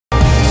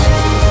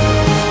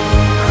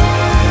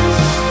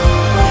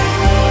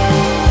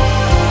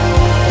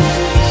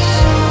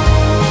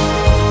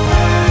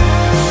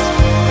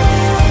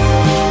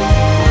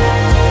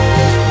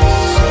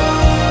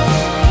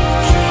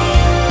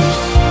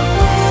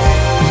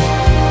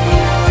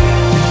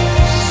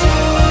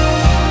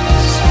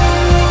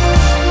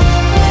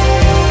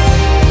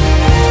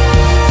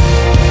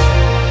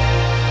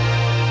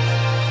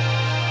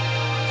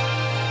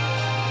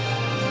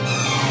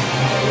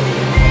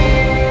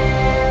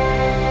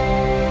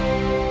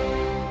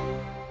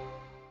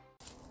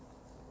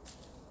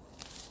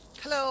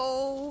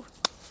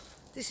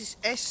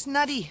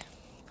Esnadi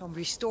from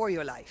Restore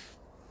Your Life.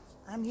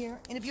 I'm here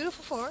in a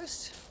beautiful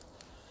forest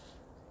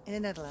in the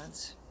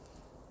Netherlands,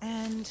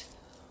 and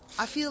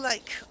I feel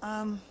like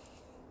the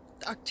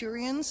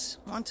Arcturians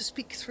want to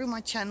speak through my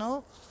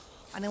channel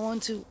and I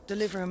want to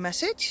deliver a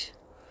message.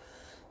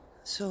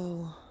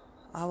 So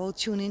I will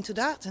tune into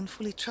that and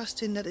fully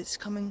trust in that it's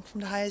coming from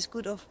the highest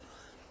good of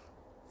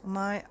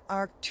my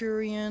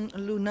Arcturian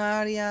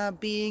Lunaria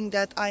being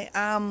that I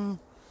am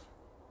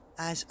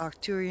as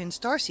Arcturian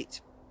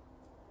starseed.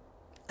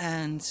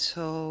 And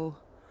so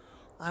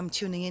I'm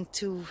tuning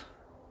into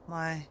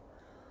my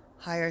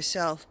higher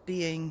self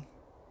being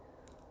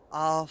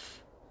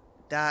of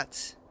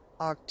that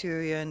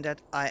Arcturian that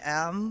I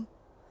am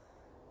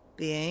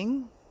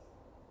being,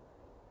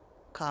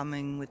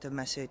 coming with the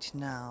message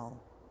now.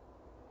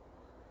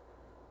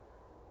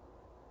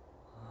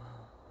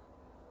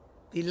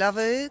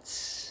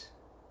 Beloveds,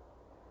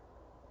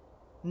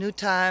 new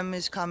time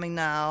is coming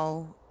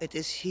now. It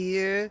is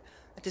here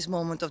at this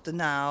moment of the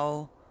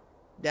now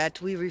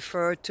that we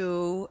refer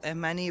to in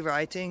many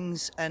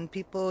writings and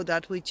people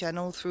that we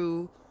channel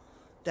through,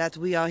 that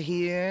we are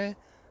here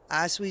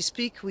as we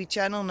speak. We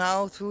channel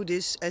now through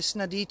this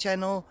Esnadi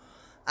channel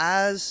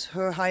as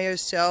her higher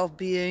self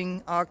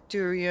being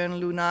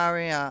Arcturian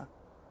Lunaria.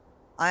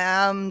 I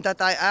am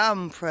that I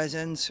am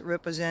presence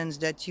represents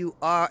that you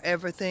are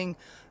everything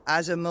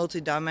as a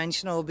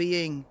multidimensional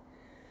being.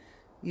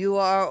 You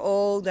are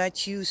all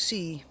that you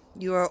see.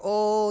 You are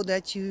all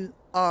that you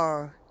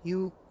are.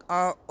 You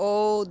are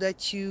all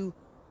that you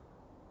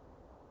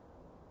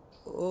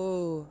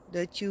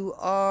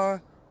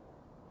are,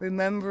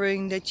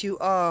 remembering that you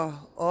are.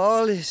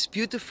 All is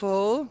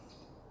beautiful,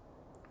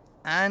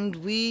 and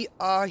we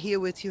are here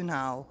with you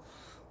now.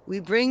 We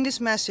bring this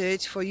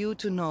message for you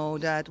to know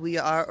that we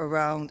are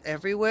around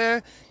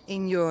everywhere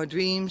in your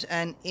dreams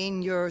and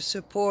in your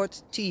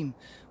support team.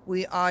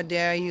 We are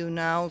there you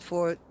now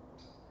for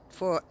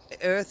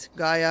Earth.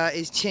 Gaia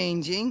is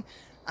changing,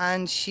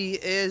 and she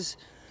is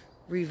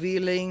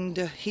revealing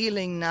the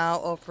healing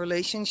now of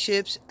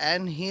relationships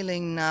and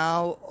healing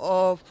now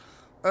of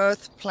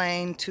Earth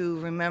plane to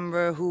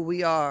remember who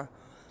we are.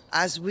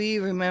 As we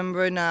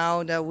remember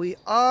now that we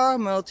are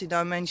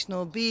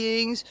multidimensional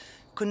beings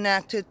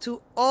connected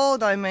to all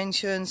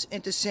dimensions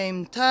at the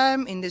same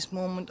time in this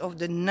moment of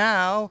the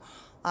now,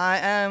 I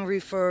am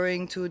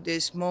referring to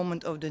this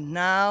moment of the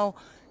now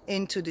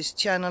into this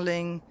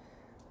channeling,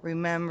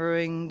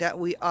 remembering that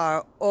we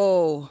are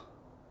all.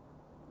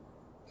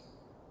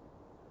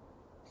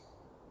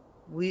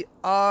 We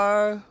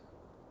are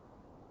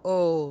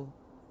all.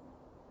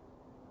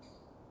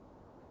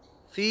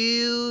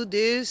 Feel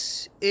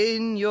this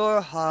in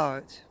your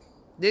heart.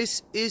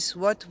 This is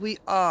what we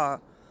are.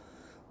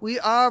 We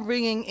are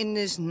bringing in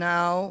this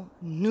now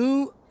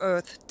new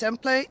earth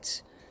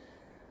templates,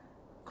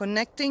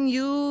 connecting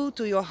you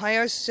to your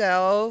higher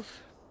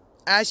self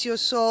as your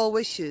soul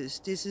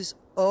wishes. This is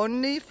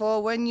only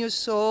for when your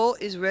soul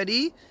is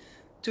ready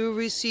to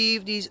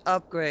receive these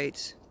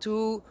upgrades,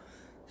 to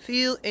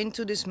feel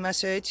into this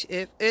message.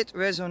 If it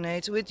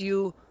resonates with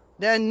you,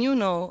 then you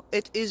know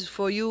it is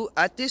for you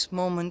at this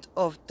moment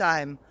of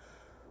time.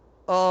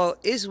 All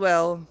is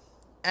well,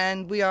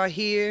 and we are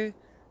here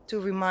to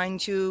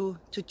remind you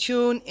to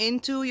tune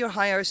into your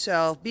higher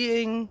self,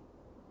 being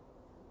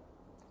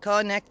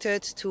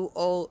connected to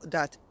all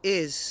that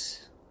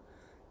is.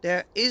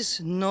 There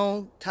is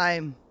no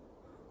time.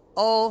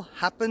 All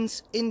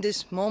happens in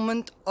this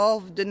moment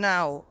of the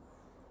now.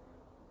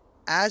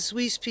 As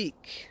we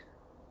speak,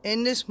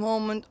 in this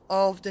moment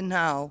of the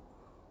now,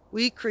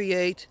 we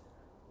create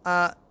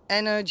an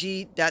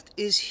energy that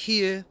is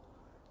here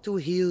to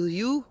heal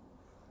you,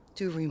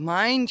 to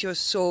remind your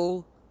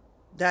soul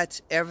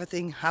that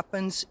everything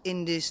happens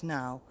in this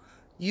now.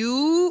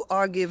 You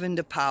are given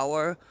the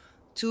power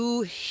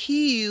to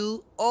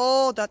heal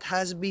all that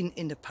has been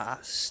in the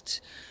past,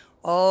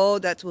 all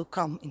that will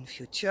come in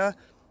future,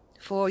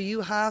 for you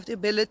have the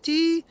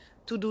ability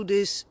to do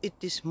this at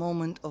this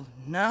moment of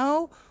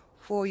now.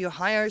 For your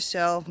higher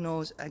self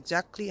knows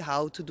exactly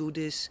how to do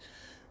this,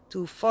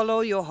 to follow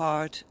your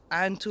heart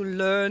and to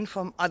learn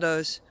from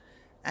others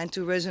and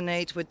to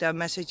resonate with their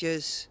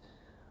messages.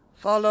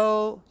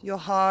 Follow your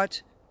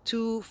heart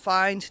to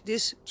find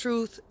this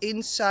truth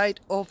inside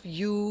of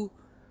you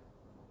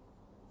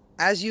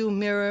as you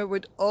mirror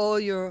with all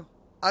your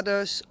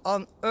others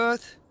on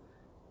earth.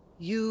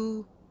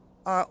 You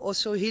are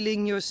also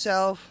healing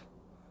yourself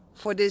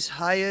for this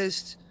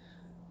highest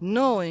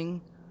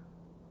knowing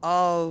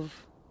of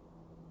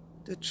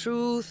the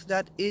truth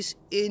that is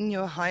in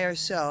your higher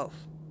self.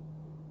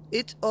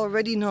 It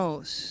already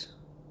knows.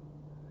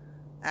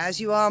 As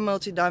you are a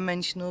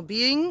multidimensional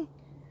being,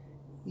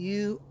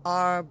 you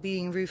are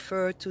being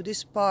referred to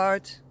this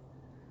part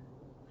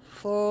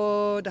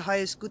for the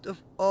highest good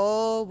of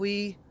all.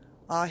 We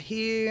are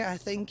here. I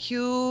thank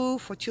you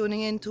for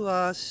tuning in to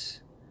us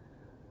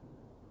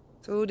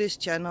through this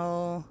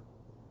channel.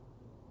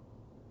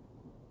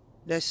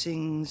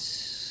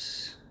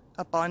 Blessings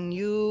upon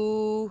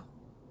you.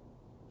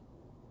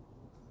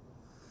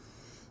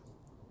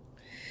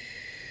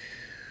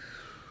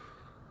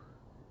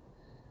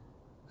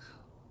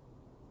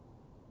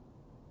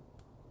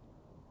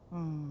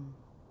 Wow,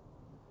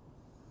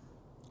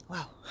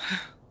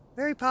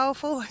 very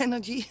powerful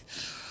energy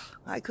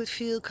I could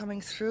feel coming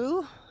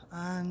through.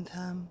 And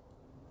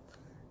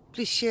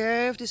please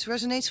share if this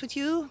resonates with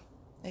you.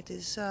 It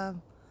is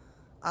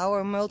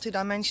our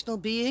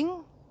multidimensional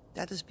being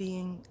that is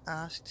being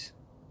asked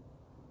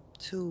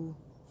to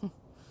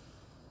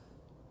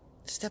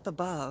step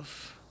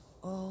above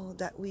all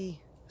that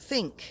we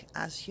think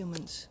as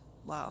humans.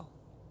 Wow.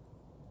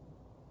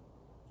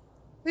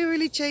 We're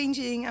really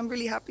changing. I'm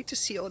really happy to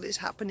see all this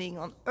happening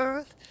on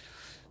Earth.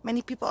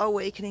 Many people are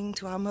awakening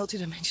to our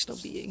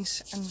multidimensional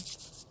beings.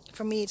 And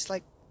for me, it's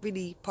like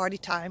really party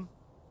time.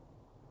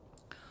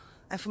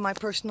 And for my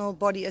personal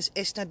body as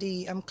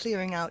Esnadi, I'm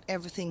clearing out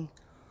everything.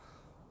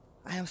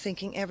 I am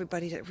thinking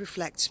everybody that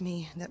reflects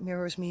me, that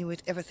mirrors me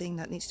with everything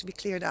that needs to be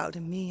cleared out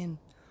in me. And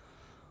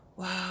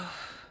wow,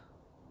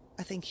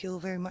 I thank you all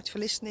very much for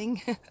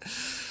listening.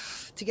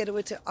 Together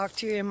with the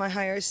Arcturian, my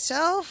higher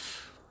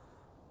self,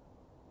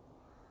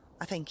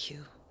 I thank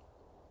you.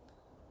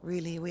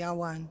 Really, we are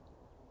one.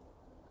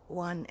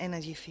 One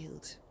energy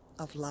field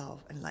of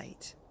love and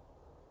light.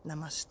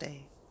 Namaste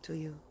to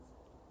you.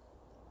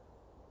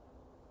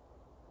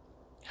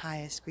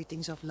 Highest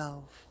greetings of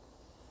love.